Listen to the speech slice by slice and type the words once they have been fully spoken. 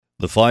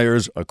The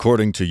fires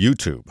according to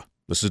YouTube.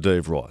 This is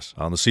Dave Ross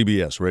on the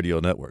CBS Radio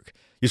Network.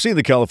 You see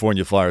the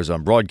California fires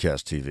on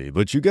broadcast TV,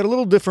 but you get a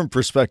little different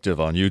perspective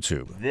on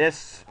YouTube.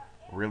 This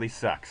really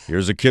sucks.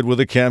 Here's a kid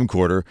with a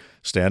camcorder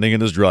standing in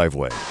his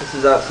driveway. This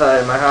is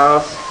outside my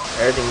house.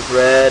 Everything's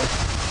red,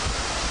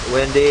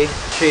 windy.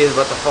 The tree is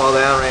about to fall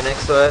down right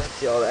next to us.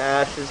 See all the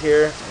ashes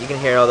here? You can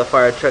hear all the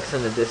fire trucks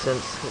in the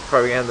distance. We're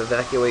probably gonna have to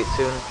evacuate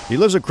soon. He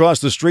lives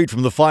across the street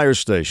from the fire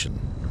station.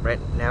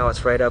 Right now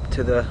it's right up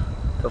to the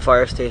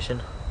fire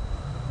station.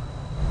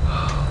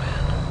 Oh,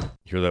 man.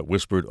 Hear that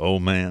whispered, "Oh,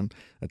 man"?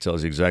 That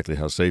tells you exactly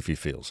how safe he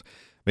feels.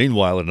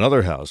 Meanwhile, in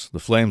another house, the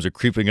flames are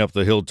creeping up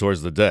the hill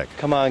towards the deck.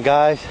 Come on,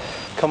 guys.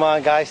 Come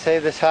on, guys.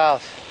 Save this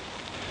house.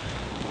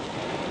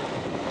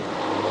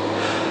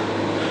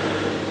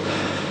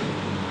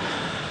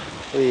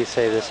 Please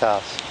save this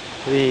house.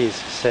 Please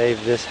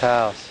save this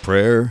house.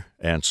 Prayer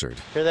answered.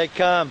 Here they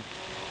come.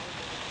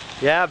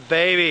 Yeah,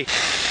 baby.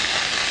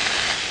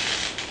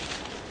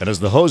 And as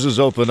the hoses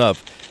open up,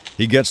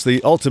 he gets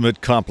the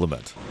ultimate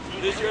compliment.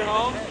 Is this your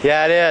home?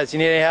 Yeah, it is. You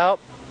need any help?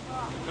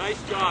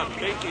 Nice job.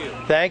 Thank you.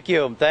 Thank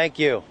you. Thank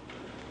you.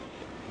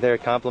 They're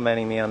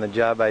complimenting me on the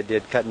job I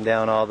did cutting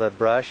down all the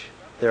brush.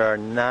 There are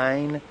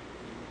nine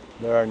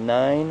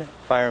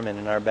firemen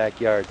in our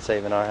backyard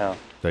saving our house.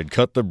 They'd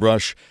cut the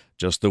brush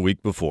just the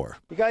week before.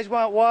 You guys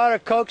want water,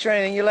 Cokes, or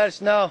anything, you let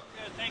us know.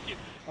 Yeah, thank you.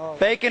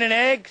 Bacon and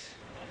eggs?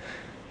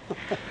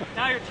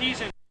 Now you're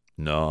teasing.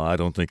 No, I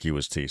don't think he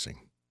was teasing.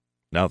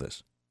 Now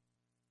this.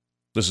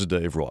 This is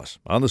Dave Ross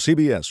on the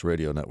CBS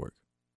Radio Network.